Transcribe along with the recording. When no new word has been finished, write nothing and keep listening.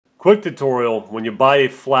Quick tutorial: when you buy a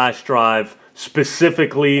flash drive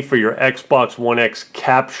specifically for your Xbox One X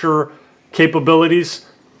capture capabilities,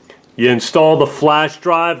 you install the flash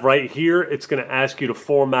drive right here. It's going to ask you to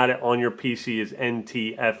format it on your PC as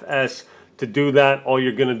NTFS. To do that, all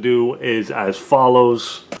you're going to do is as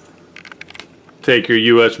follows. Take your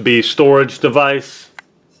USB storage device,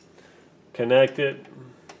 connect it.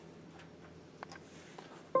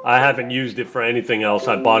 I haven't used it for anything else.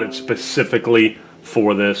 I bought it specifically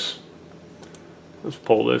for this. Let's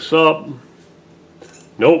pull this up.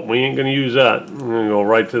 Nope, we ain't going to use that. I'm going to go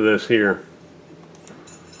right to this here.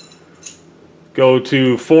 Go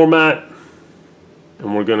to Format,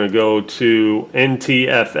 and we're going to go to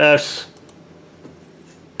NTFS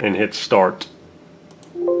and hit Start.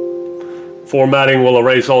 Formatting will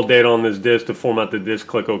erase all data on this disk. To format the disk,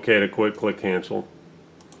 click OK. To quit, click Cancel.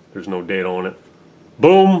 There's no data on it.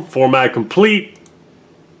 Boom, format complete.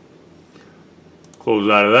 Close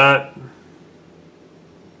out of that.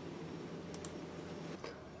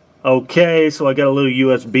 Okay, so I got a little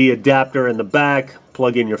USB adapter in the back.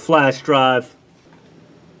 Plug in your flash drive.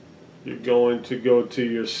 You're going to go to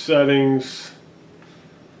your settings.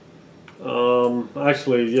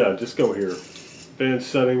 Actually, yeah, just go here.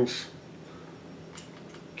 Advanced settings.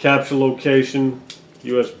 Capture location.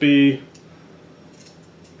 USB.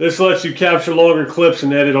 This lets you capture longer clips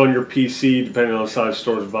and edit on your PC depending on the size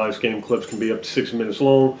storage device. Game clips can be up to 6 minutes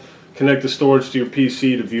long. Connect the storage to your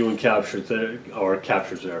PC to view and capture or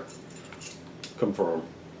captures there. Confirm.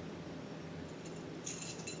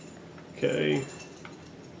 Okay.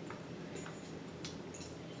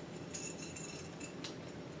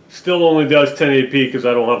 Still only does 1080p because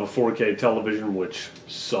I don't have a 4K television, which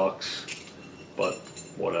sucks, but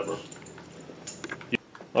whatever.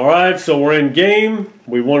 Alright, so we're in game.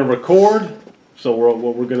 We want to record. So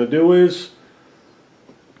what we're going to do is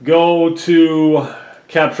go to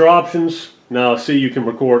Capture Options. Now see, you can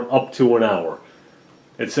record up to an hour.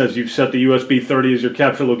 It says you've set the USB 30 as your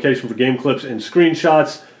capture location for game clips and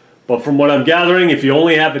screenshots. But from what I'm gathering, if you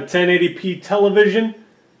only have a 1080p television,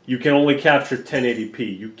 you can only capture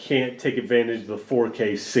 1080p. You can't take advantage of the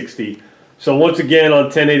 4K 60. So once again, on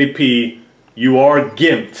 1080p, you are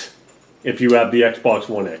gimped if you have the Xbox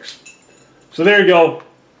One X. So there you go.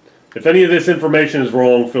 If any of this information is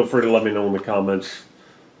wrong, feel free to let me know in the comments.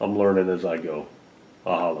 I'm learning as I go.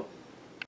 Ahalo.